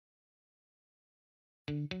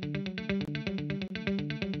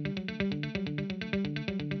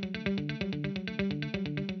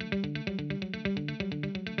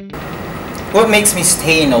What makes me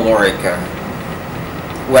stay in Alorica?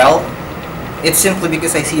 Well, it's simply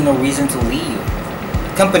because I see no reason to leave.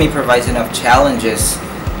 The company provides enough challenges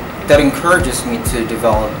that encourages me to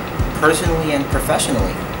develop personally and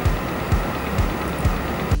professionally.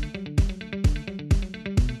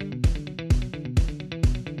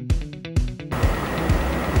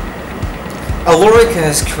 Alorica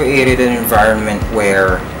has created an environment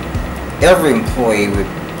where every employee would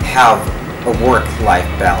have a work-life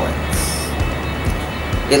balance.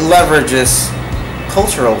 It leverages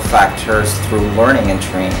cultural factors through learning and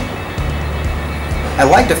training. I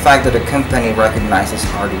like the fact that the company recognizes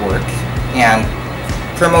hard work and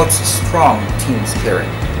promotes a strong team spirit.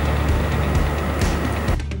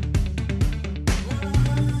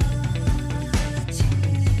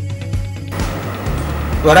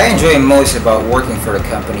 What I enjoy most about working for the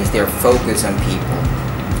company is their focus on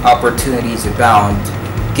people. Opportunities abound,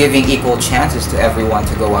 giving equal chances to everyone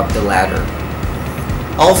to go up the ladder.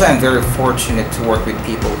 Also, I'm very fortunate to work with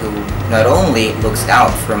people who not only looks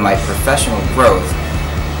out for my professional growth,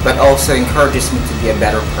 but also encourages me to be a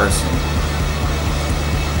better person.